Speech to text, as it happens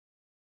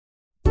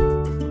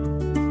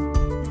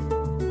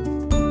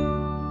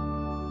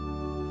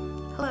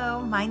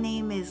my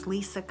name is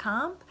Lisa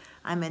Komp.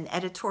 I'm an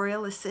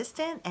editorial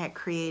assistant at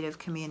Creative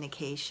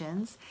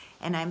Communications,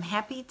 and I'm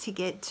happy to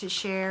get to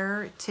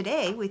share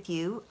today with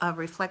you a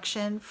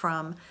reflection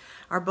from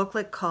our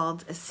booklet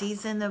called A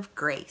Season of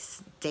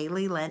Grace,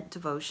 Daily Lent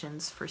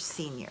Devotions for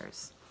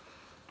Seniors.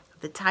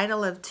 The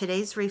title of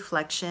today's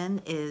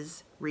reflection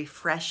is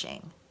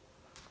Refreshing.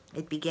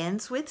 It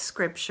begins with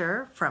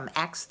scripture from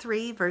Acts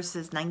 3,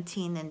 verses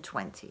 19 and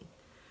 20.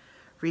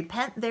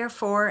 Repent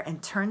therefore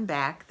and turn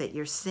back, that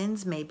your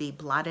sins may be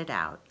blotted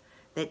out,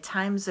 that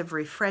times of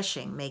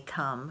refreshing may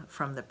come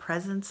from the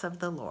presence of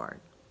the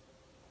Lord.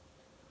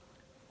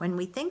 When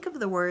we think of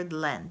the word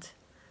Lent,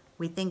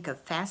 we think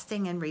of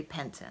fasting and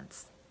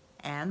repentance.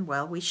 And,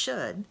 well, we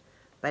should,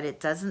 but it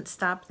doesn't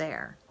stop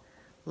there.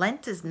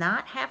 Lent does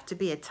not have to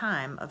be a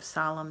time of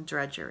solemn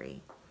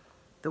drudgery.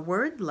 The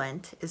word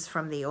Lent is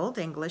from the Old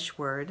English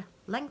word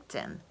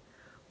Lengten,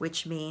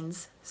 which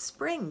means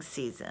spring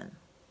season.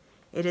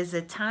 It is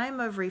a time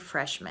of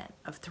refreshment,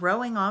 of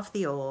throwing off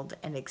the old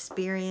and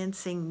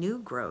experiencing new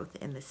growth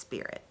in the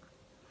Spirit.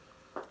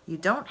 You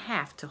don't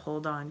have to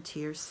hold on to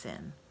your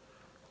sin.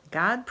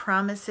 God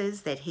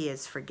promises that He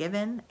has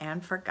forgiven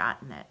and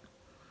forgotten it.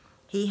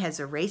 He has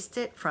erased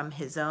it from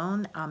His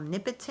own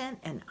omnipotent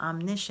and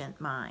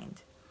omniscient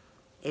mind.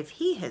 If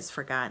He has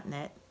forgotten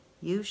it,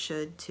 you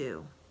should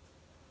too.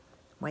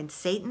 When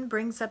Satan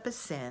brings up a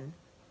sin,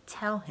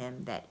 tell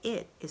him that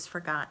it is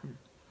forgotten.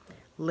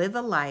 Live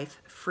a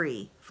life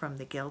free from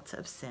the guilt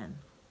of sin.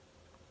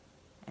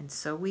 And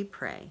so we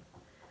pray.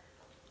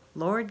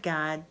 Lord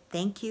God,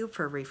 thank you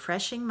for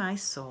refreshing my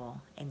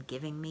soul and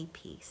giving me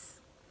peace.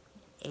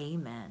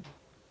 Amen.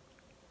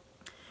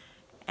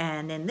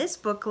 And in this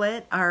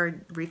booklet,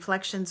 our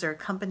reflections are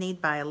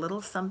accompanied by a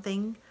little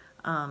something,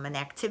 an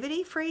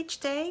activity for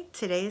each day.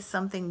 Today is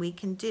something we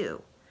can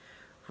do.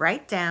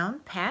 Write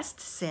down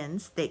past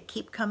sins that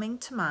keep coming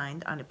to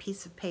mind on a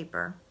piece of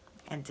paper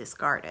and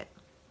discard it.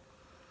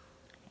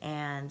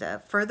 And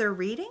further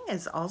reading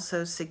is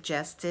also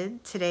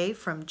suggested today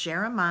from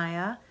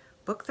Jeremiah,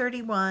 book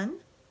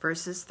 31,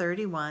 verses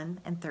 31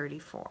 and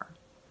 34.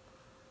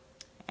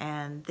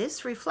 And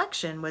this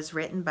reflection was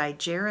written by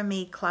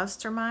Jeremy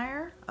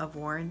Klaustermeyer of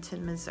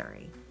Warrenton,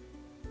 Missouri.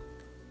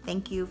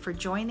 Thank you for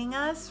joining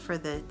us for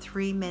the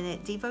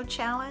 3-Minute Devo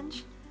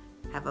Challenge.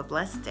 Have a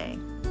blessed day.